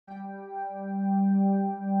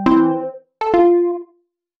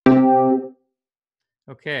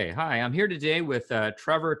Okay, hi. I'm here today with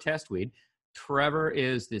Trevor Testwuide. Trevor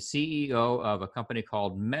is the CEO of a company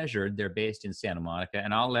called Measured. They're based in Santa Monica,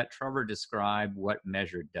 and I'll let Trevor describe what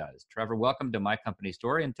Measured does. Trevor, welcome to my company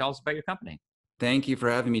story and tell us about your company. Thank you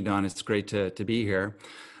for having me, Don. It's great to be here.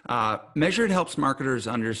 Measured helps marketers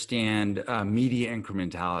understand media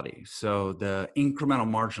incrementality. So the incremental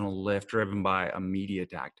marginal lift driven by a media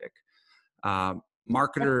tactic. Uh, What,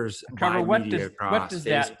 Marketers Trevor, buy media across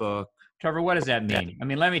that Facebook. Trevor, what does that mean? I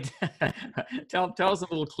mean, let me tell us a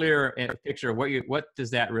little clearer picture of what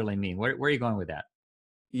does that really mean? Where are you going with that?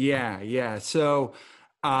 Yeah. So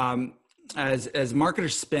um, as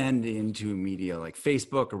marketers spend into media like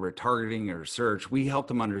Facebook or retargeting or search, we help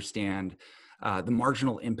them understand the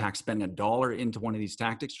marginal impact spending $1 into one of these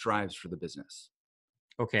tactics drives for the business.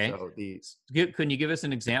 Okay. So the Can you give us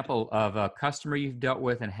an example of a customer you've dealt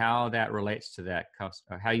with and how that relates to that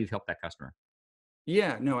how you've helped that customer?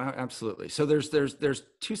 Yeah, no, absolutely. So there's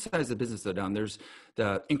two sides of the business that are done. There's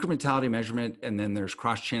the incrementality measurement, and then there's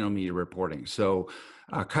cross-channel media reporting. So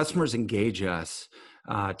customers engage us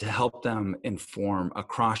to help them inform a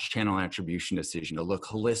cross-channel attribution decision to look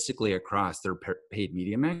holistically across their paid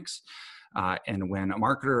media mix. And when a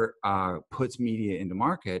marketer puts media into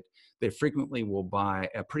market, they frequently will buy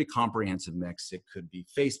a pretty comprehensive mix. It could be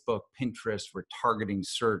Facebook, Pinterest, retargeting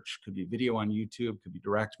search, could be video on YouTube, could be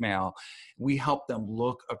direct mail. We help them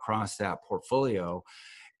look across that portfolio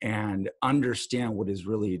and understand what is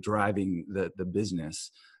really driving the business.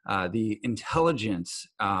 The intelligence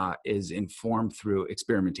is informed through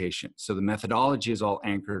experimentation. So the methodology is all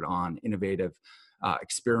anchored on innovative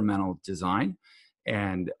experimental design.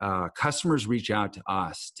 And customers reach out to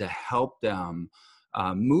us to help them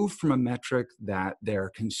move from a metric that they're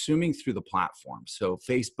consuming through the platform. So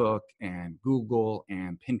Facebook and Google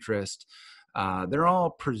and Pinterest, they're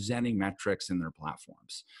all presenting metrics in their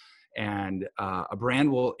platforms. And a brand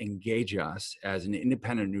will engage us as an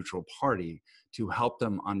independent neutral party to help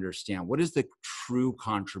them understand what is the true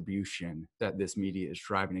contribution that this media is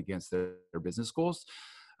driving against their business goals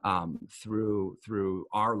through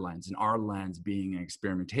our lens, and our lens being an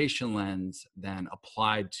experimentation lens, then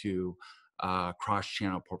applied to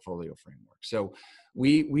cross-channel portfolio framework. So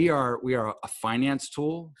we are a finance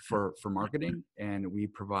tool for marketing, and we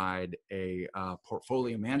provide a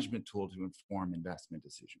portfolio management tool to inform investment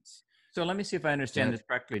decisions. So let me see if I understand this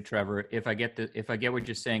correctly, Trevor. If I get what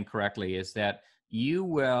you're saying correctly, is that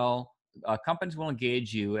companies will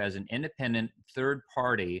engage you as an independent third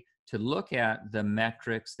party to look at the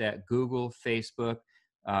metrics that Google, Facebook,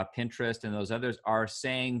 Pinterest, and those others are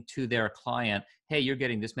saying to their client, hey, you're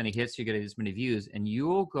getting this many hits, you're getting this many views, and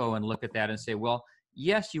you'll go and look at that and say, well,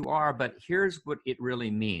 yes, you are, but here's what it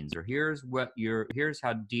really means, or here's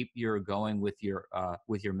how deep you're going with your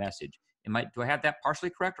message. Do I have that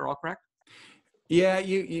partially correct or all correct? Yeah,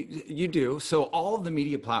 you do. So all of the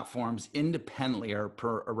media platforms independently are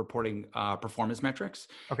reporting performance metrics,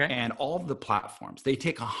 Okay. and all of the platforms, they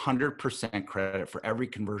take 100% credit for every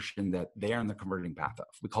conversion that they are in the converting path of.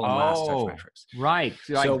 We call them last touch Oh, metrics. right.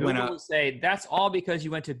 So like So when Google will say that's all because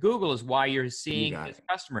you went to Google is why you're you seeing got this it.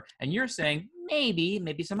 customer, and you're saying maybe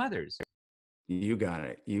some others. You got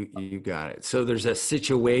it. You got it. So there's a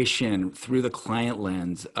situation through the client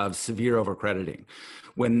lens of severe overcrediting.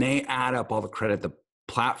 When they add up all the credit the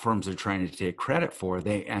platforms are trying to take credit for,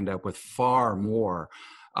 they end up with far more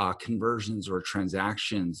conversions or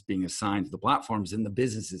transactions being assigned to the platforms than the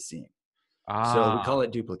business is seeing. So we Ah, call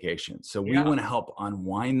it duplication. So we yeah. want to help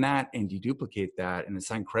unwind that and deduplicate that and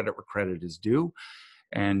assign credit where credit is due.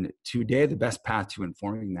 And today, the best path to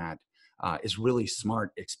informing that is really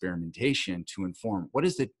smart experimentation to inform what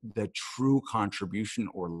is the true contribution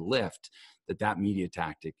or lift that media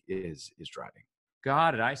tactic is driving.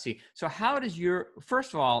 Got it. I see. So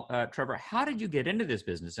first of all, Trevor, how did you get into this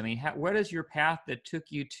business? I mean, what is your path that took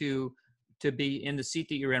you to be in the seat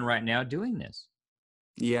that you're in right now doing this?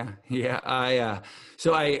 Yeah. I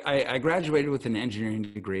graduated with an engineering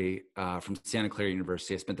degree from Santa Clara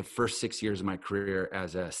University. I spent the first 6 years of my career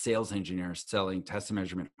as a sales engineer selling test and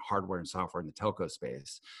measurement hardware and software in the telco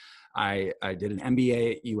space. I did an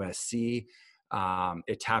MBA at USC.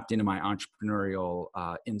 It tapped into my entrepreneurial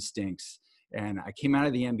instincts. And I came out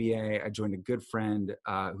of the MBA. I joined a good friend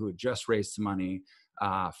who had just raised some money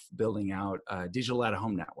building out a digital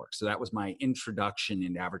out-of-home network. So that was my introduction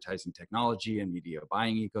into advertising technology and media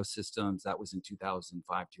buying ecosystems. That was in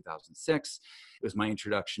 2005, 2006. It was my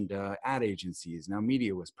introduction to ad agencies. Now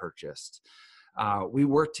media was purchased. We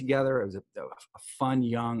worked together. It was a fun,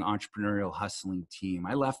 young, entrepreneurial, hustling team.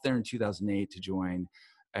 I left there in 2008 to join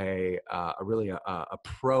a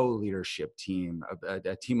pro leadership team,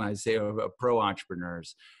 a team I say of pro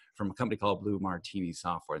entrepreneurs from a company called Blue Martini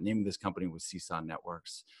Software. The name of this company was Seesaw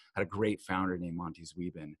Networks. Had a great founder named Monty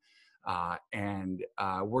Zwiebin. And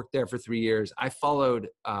worked there for 3 years. I followed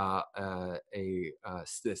the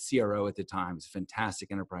CRO at the time, was a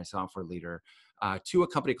fantastic enterprise software leader, to a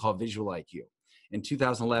company called Visual IQ. In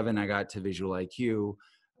 2011, I got to Visual IQ.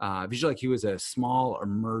 Visual IQ is a small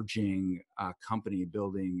emerging company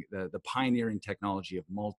building the pioneering technology of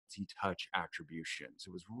multi-touch attribution. So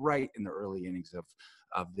it was right in the early innings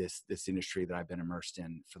of this industry that I've been immersed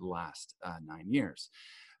in for the last 9 years.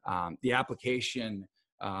 The application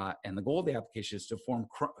and the goal of the application is to form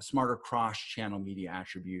smarter cross-channel media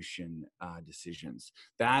attribution decisions.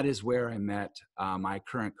 That is where I met my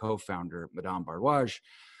current co-founder, Madan Bardwaj,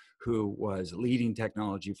 who was leading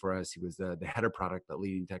technology for us. He was the head of product, but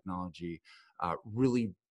leading technology.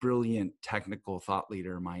 Really brilliant technical thought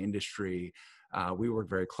leader in my industry. We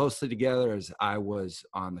worked very closely together as I was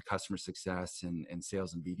on the customer success and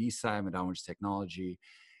sales and BD side, Madan was technology,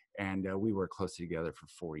 and we worked closely together for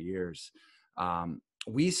 4 years.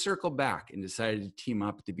 We circled back and decided to team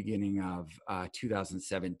up at the beginning of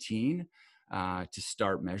 2017 to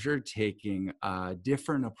start Measure, taking a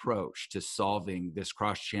different approach to solving this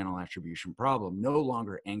cross-channel attribution problem, no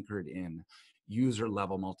longer anchored in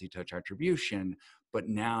user-level multi-touch attribution, but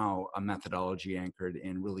now a methodology anchored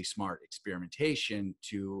in really smart experimentation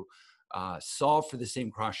to solve for the same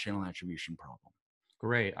cross-channel attribution problem.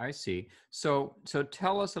 Great, I see. So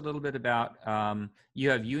tell us a little bit about,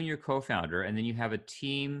 you and your co-founder, and then you have a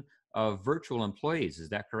team of virtual employees. Is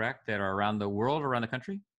that correct? That are around the world, around the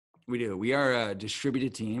country? We do. We are a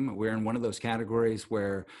distributed team. We're in one of those categories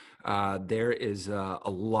where there is a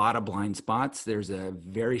lot of blind spots. There's a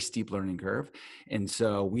very steep learning curve. And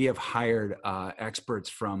so we have hired experts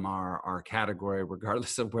from our category,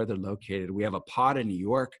 regardless of where they're located. We have a pod in New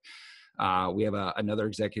York. We have another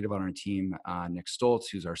executive on our team, Nick Stoltz,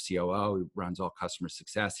 who's our COO, who runs all customer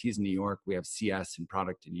success. He's in New York. We have CS and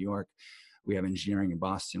product in New York. We have engineering in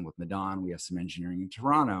Boston with Madan. We have some engineering in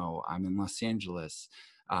Toronto. I'm in Los Angeles.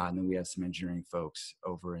 And then we have some engineering folks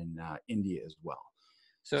over in India as well.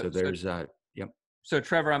 So there's, yep. So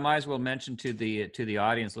Trevor, I might as well mention to the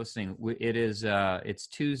audience listening, it's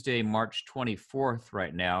Tuesday, March 24th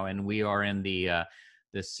right now, and we are in the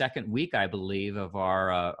second week, I believe, of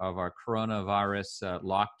our coronavirus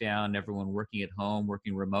lockdown. Everyone working at home,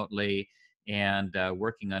 working remotely, and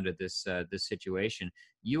working under this situation.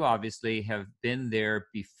 You obviously have been there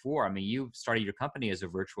before. I mean, you started your company as a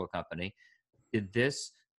virtual company. Did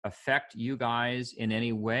this affect you guys in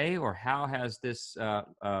any way, or how has this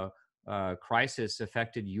crisis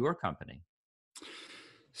affected your company?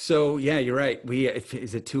 So yeah, you're right.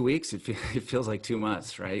 Is it 2 weeks? It feels like 2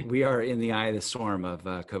 months, right? We are in the eye of the storm of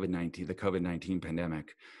COVID-19, the COVID-19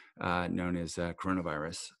 pandemic, known as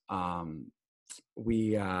coronavirus.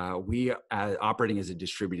 We operating as a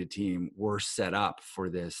distributed team, we're set up for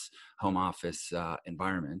this home office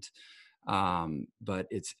environment. But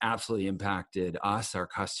it's absolutely impacted us, our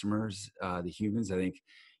customers, the humans. I think,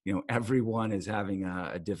 everyone is having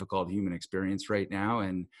a difficult human experience right now.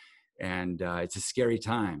 And it's a scary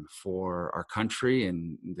time for our country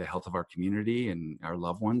and the health of our community and our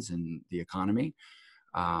loved ones and the economy.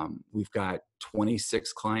 We've got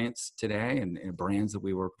 26 clients today and brands that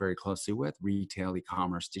we work very closely with, retail,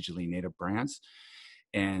 e-commerce, digitally native brands.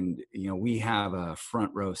 And, we have a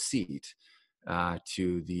front row seat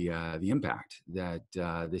to the impact that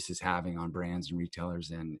this is having on brands and retailers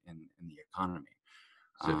and the economy.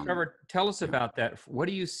 So Trevor, tell us about that. What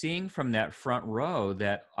are you seeing from that front row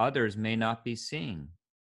that others may not be seeing?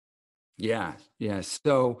 Yeah.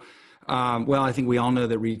 So, I think we all know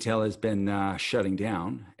that retail has been shutting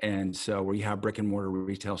down. And so we have brick and mortar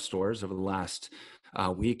retail stores over the last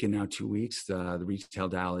week and now 2 weeks, the retail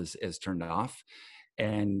dial is turned off.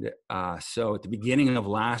 And so at the beginning of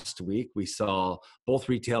last week, we saw both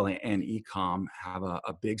retail and e-com have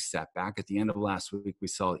a big setback. At the end of last week, we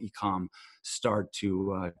saw e-com start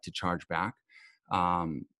to charge back.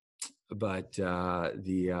 But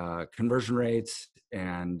the conversion rates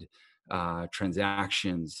and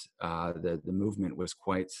transactions, the movement was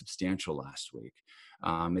quite substantial last week.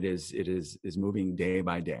 It is moving day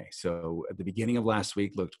by day. So at the beginning of last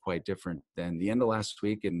week looked quite different than the end of last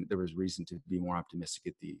week, and there was reason to be more optimistic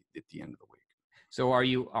at the end of the week. So are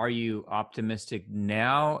you optimistic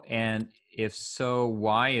now? And if so,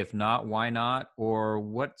 why? If not, why not? Or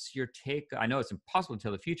what's your take? I know it's impossible to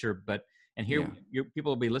tell the future, but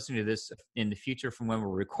people will be listening to this in the future from when we're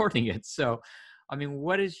recording it. So, I mean,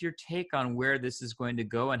 what is your take on where this is going to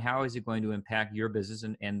go, and how is it going to impact your business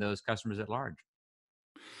and those customers at large?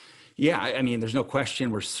 Yeah, I mean, there's no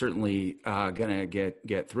question we're certainly gonna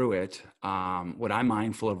get through it. What I'm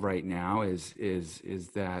mindful of right now is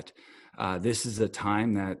that this is a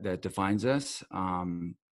time that defines us,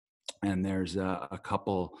 and there's a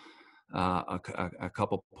couple a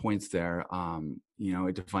couple points there.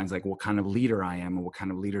 It defines like what kind of leader I am and what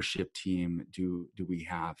kind of leadership team do we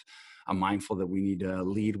have. I'm mindful that we need to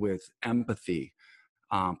lead with empathy,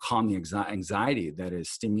 calm the anxiety that is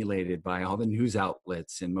stimulated by all the news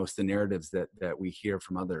outlets and most of the narratives that we hear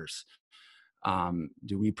from others.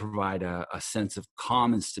 Do we provide a sense of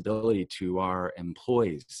calm and stability to our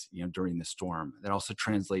employees, during the storm? That also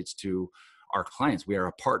translates to our clients. We are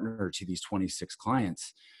a partner to these 26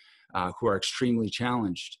 clients who are extremely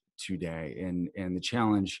challenged today. And the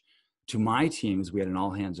challenge to my team, as we had an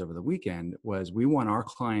all hands over the weekend, was we want our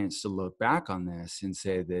clients to look back on this and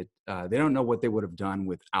say that they don't know what they would have done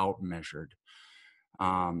without Measured.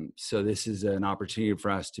 So this is an opportunity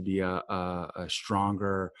for us to be a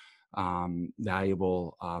stronger,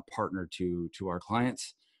 valuable partner to our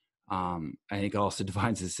clients. I think it also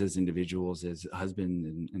defines us as individuals, as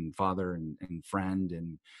husband and father and friend,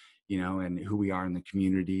 and and who we are in the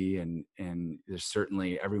community. And there's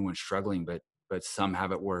certainly everyone's struggling, but some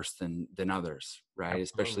have it worse than others, right?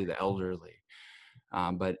 Especially Absolutely. the elderly.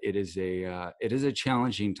 But it is a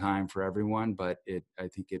challenging time for everyone. But I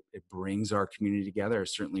think it brings our community together.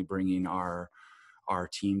 Certainly bringing our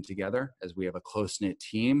team together, as we have a close knit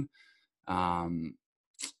team. Um,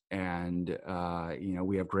 and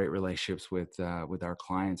we have great relationships with our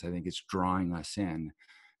clients. I think it's drawing us in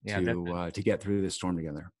Yeah, that, to get through this storm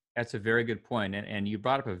together. that's a very good point. And you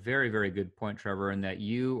brought up a very, very good point, Trevor, in that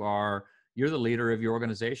you're the leader of your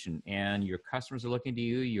organization, and your customers are looking to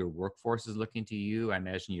you, your workforce is looking to you. I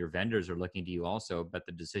imagine your vendors are looking to you also, but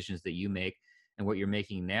the decisions that you make and what you're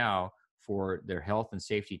making now for their health and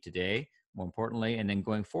safety today, more importantly, and then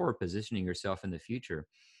going forward, positioning yourself in the future.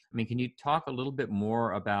 I mean, can you talk a little bit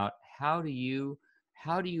more about how do you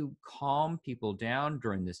calm people down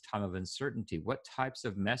during this time of uncertainty? What types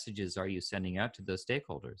of messages are you sending out to those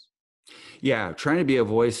stakeholders? Yeah, trying to be a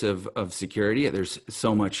voice of security. There's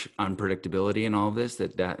so much unpredictability in all of this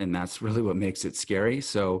and that's really what makes it scary.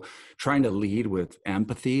 So trying to lead with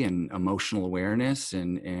empathy and emotional awareness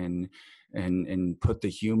and put the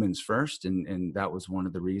humans first. And that was one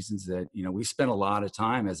of the reasons that, we spent a lot of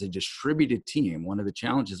time as a distributed team. One of the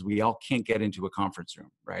challenges, we all can't get into a conference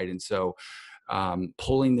room, right? And so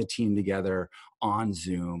pulling the team together on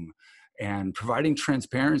Zoom and providing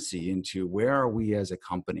transparency into where are we as a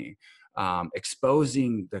company,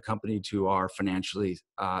 exposing the company to our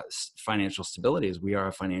financial stability, as we are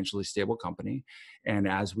a financially stable company. And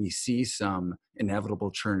as we see some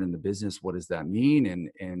inevitable churn in the business, what does that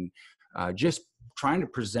mean? And just trying to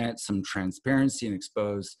present some transparency and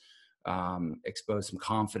expose some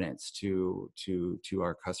confidence to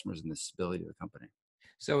our customers and the stability of the company.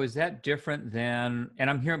 So is that different than, and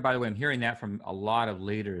I'm hearing, by the way, I'm hearing that from a lot of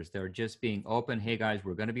leaders. They're just being open. Hey guys,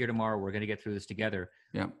 we're going to be here tomorrow. We're going to get through this together.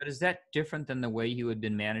 Yeah. But is that different than the way you had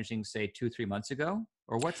been managing, say, 2, 3 months ago?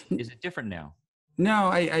 Or is it different now? No,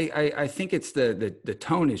 I think it's the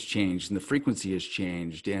tone has changed and the frequency has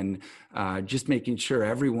changed, and just making sure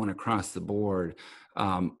everyone across the board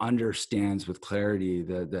understands with clarity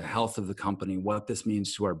the health of the company, what this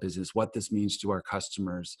means to our business, what this means to our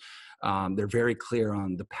customers. They're very clear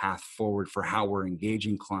on the path forward for how we're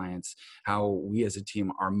engaging clients, how we as a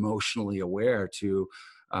team are emotionally aware to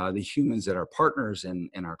the humans that are partners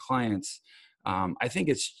and our clients. I think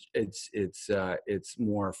it's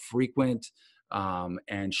more frequent,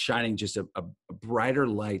 and shining just a brighter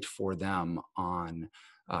light for them on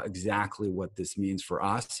exactly what this means for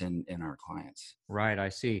us and our clients. Right, I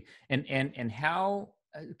see. And how,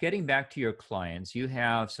 getting back to your clients, you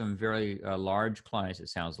have some very large clients, it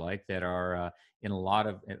sounds like, that are in a lot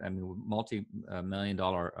of, I mean, multi-million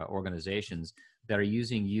dollar organizations that are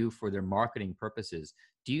using you for their marketing purposes.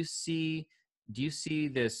 Do you see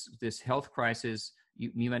this health crisis?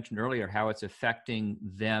 You mentioned earlier how it's affecting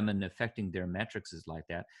them and affecting their metrics is like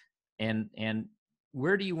that. And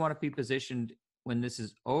where do you want to be positioned when this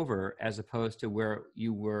is over, as opposed to where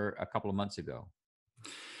you were a couple of months ago?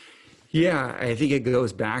 Yeah, I think it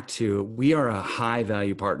goes back to we are a high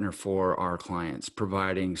value partner for our clients,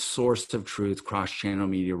 providing source of truth, cross channel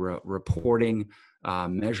media reporting,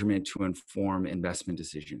 measurement to inform investment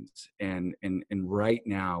decisions. And right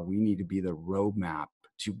now, we need to be the roadmap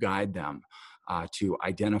to guide them to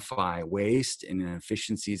identify waste and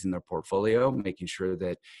inefficiencies in their portfolio, making sure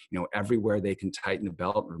that everywhere they can tighten the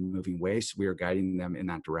belt, removing waste, we are guiding them in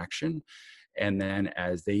that direction. And then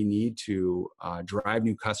as they need to drive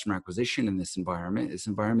new customer acquisition in this environment is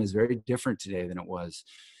very different today than it was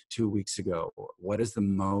 2 weeks ago, what is the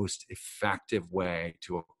most effective way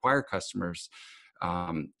to acquire customers,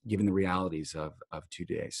 given the realities of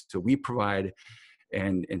today? So we provide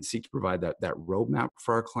and seek to provide that roadmap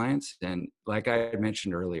for our clients. And like I had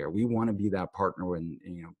mentioned earlier, we want to be that partner when,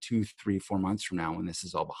 2, 3, 4 months from now, when this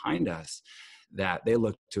is all behind us, that they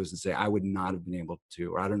look to us and say, I would not have been able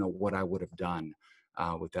to, or I don't know what I would have done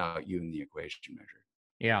without you in the equation measure.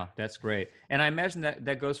 Yeah, that's great. And I imagine that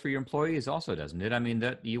that goes for your employees also, doesn't it? I mean,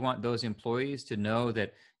 that you want those employees to know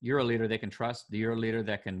that you're a leader they can trust, that you're a leader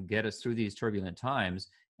that can get us through these turbulent times.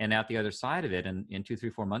 And at the other side of it, and in 2, 3,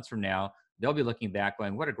 4 months from now, they'll be looking back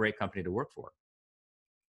going, what a great company to work for.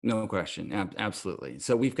 No question. Absolutely.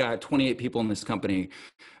 So we've got 28 people in this company.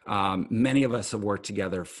 Many of us have worked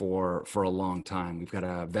together for a long time. We've got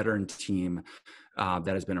a veteran team that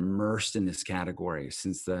has been immersed in this category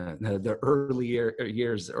since the early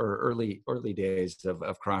years or early days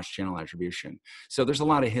of cross-channel attribution. So there's a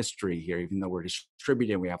lot of history here, even though we're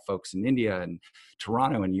distributed. We have folks in India and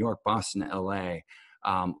Toronto and New York, Boston, LA.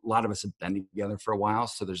 A lot of us have been together for a while,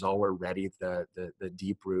 so there's already the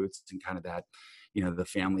deep roots and kind of that, the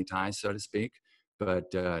family ties, so to speak.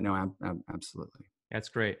 But no, absolutely. That's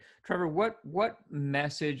great. Trevor, what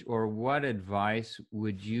message or what advice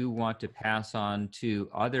would you want to pass on to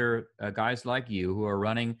other guys like you who are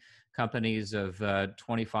running companies of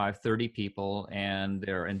 25, 30 people, and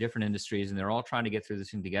they're in different industries and they're all trying to get through this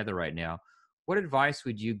thing together right now? What advice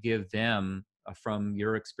would you give them from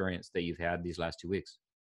your experience that you've had these last 2 weeks?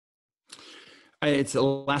 It's the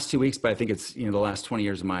last 2 weeks, but I think it's the last 20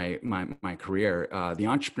 years of my career. The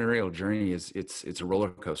entrepreneurial journey it's a roller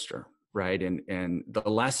coaster, right? And the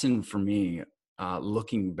lesson for me,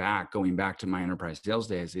 going back to my enterprise sales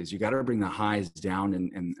days, is you got to bring the highs down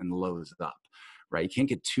and the lows up, right? You can't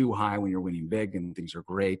get too high when you're winning big and things are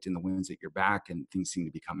great, and the wins at your back and things seem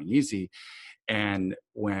to be coming easy. And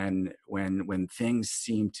when things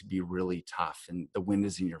seem to be really tough and the wind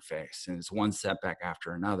is in your face and it's one setback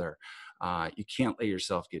after another, you can't let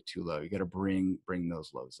yourself get too low. You got to bring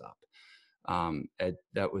those lows up.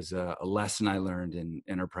 That was a lesson I learned in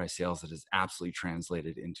enterprise sales that is absolutely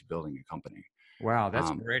translated into building a company. Wow, that's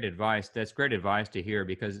Um, great advice. That's great advice to hear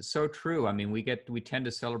because it's so true. I mean, we tend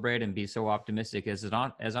to celebrate and be so optimistic as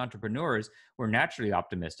entrepreneurs. We're naturally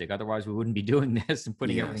optimistic. Otherwise, we wouldn't be doing this and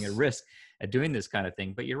putting everything at yes. risk at doing this kind of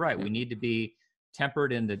thing. But you're right. Yeah, We need to be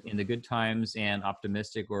tempered in the good times and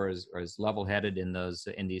optimistic or as level headed in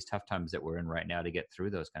these tough times that we're in right now to get through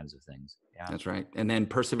those kinds of things. Yeah, that's right. And then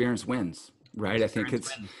perseverance wins, right? I think perseverance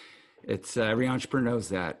it's wins. It's every entrepreneur knows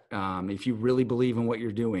that. If you really believe in what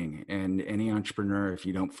you're doing, and any entrepreneur, if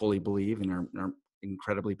you don't fully believe and are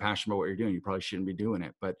incredibly passionate about what you're doing, you probably shouldn't be doing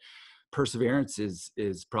it. But perseverance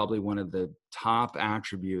is probably one of the top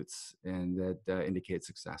attributes, and that indicates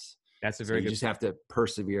success. That's a So very you good just point. have to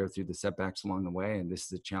persevere through the setbacks along the way, and this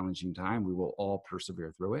is a challenging time. We will all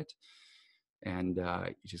persevere through it, and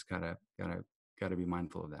you just gotta be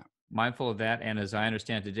mindful of that. Mindful of that, and as I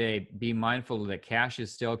understand today, be mindful that cash is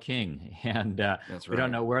still king, and That's we don't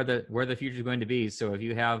right. know where the future is going to be. So if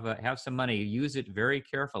you have some money, use it very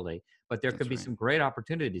carefully. But there could That's be right. some great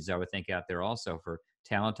opportunities, I would think, out there also for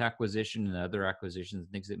talent acquisition and other acquisitions,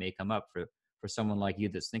 things that may come up for someone like you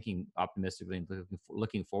that's thinking optimistically and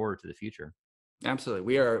looking forward to the future. Absolutely.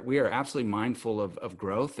 We are absolutely mindful of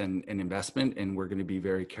growth and investment, and we're going to be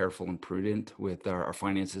very careful and prudent with our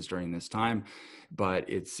finances during this time. But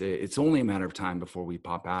it's only a matter of time before we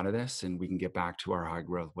pop out of this and we can get back to our high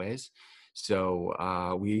growth ways.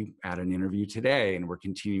 So we had an interview today, and we're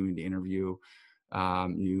continuing to interview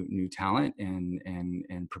new talent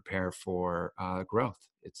and prepare for growth.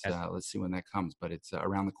 It's That's let's see when that comes, but it's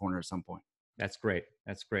around the corner at some point. that's great.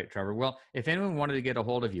 That's great, Trevor. Well, if anyone wanted to get a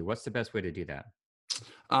hold of you, what's the best way to do that?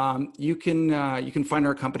 You can find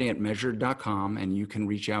our company at measured.com, and you can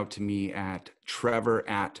reach out to me at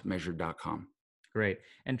trevor@measured.com. Great.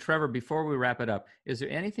 And Trevor, before we wrap it up, is there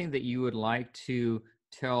anything that you would like to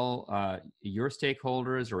tell your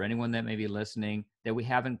stakeholders or anyone that may be listening that we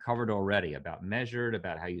haven't covered already about Measured,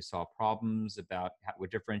 about how you solve problems, about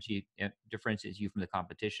what differentiates you from the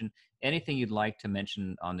competition? Anything you'd like to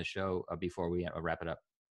mention on the show before we wrap it up?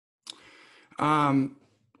 Um,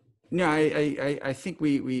 no, I think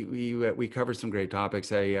we covered some great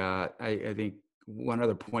topics. I think one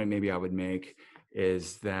other point maybe I would make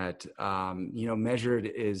is that Measured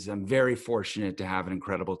is, I'm very fortunate to have an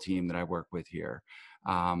incredible team that I work with here.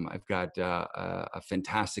 I've got a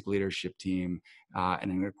fantastic leadership team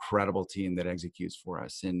and an incredible team that executes for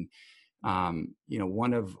us. And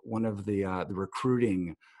one of the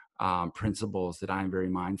recruiting principles that I'm very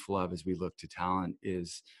mindful of as we look to talent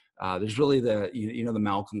is There's really the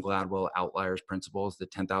Malcolm Gladwell outliers principles, the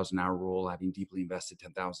 10,000 hour rule, having deeply invested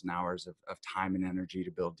 10,000 hours of time and energy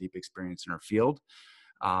to build deep experience in our field.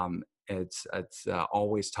 It's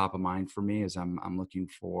always top of mind for me as I'm looking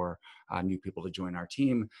for new people to join our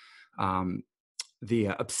team. The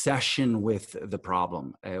obsession with the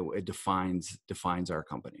problem, it defines our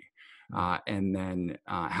company. And then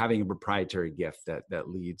having a proprietary gift that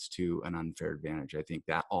leads to an unfair advantage, I think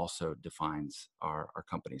that also defines our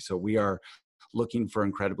company. So we are looking for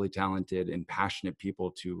incredibly talented and passionate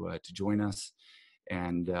people to join us.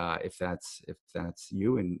 And if that's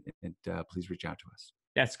you, and please reach out to us.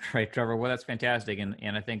 That's great, Trevor. Well, that's fantastic. And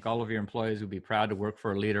I think all of your employees would be proud to work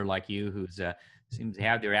for a leader like you who seems to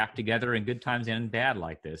have their act together in good times and bad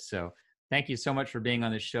like this. So thank you so much for being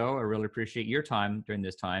on the show. I really appreciate your time during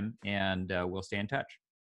this time, and we'll stay in touch.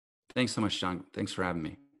 Thanks so much, John. Thanks for having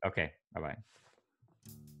me. Okay. Bye-bye.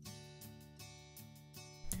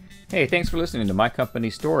 Hey, thanks for listening to My Company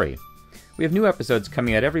Story. We have new episodes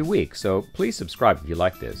coming out every week, so please subscribe if you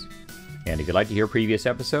like this. And if you'd like to hear previous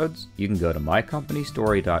episodes, you can go to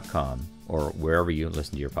mycompanystory.com or wherever you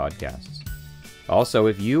listen to your podcasts. Also,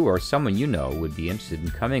 if you or someone you know would be interested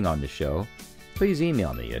in coming on the show, please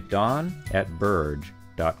email me at don@burge.com.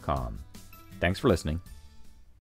 Thanks for listening.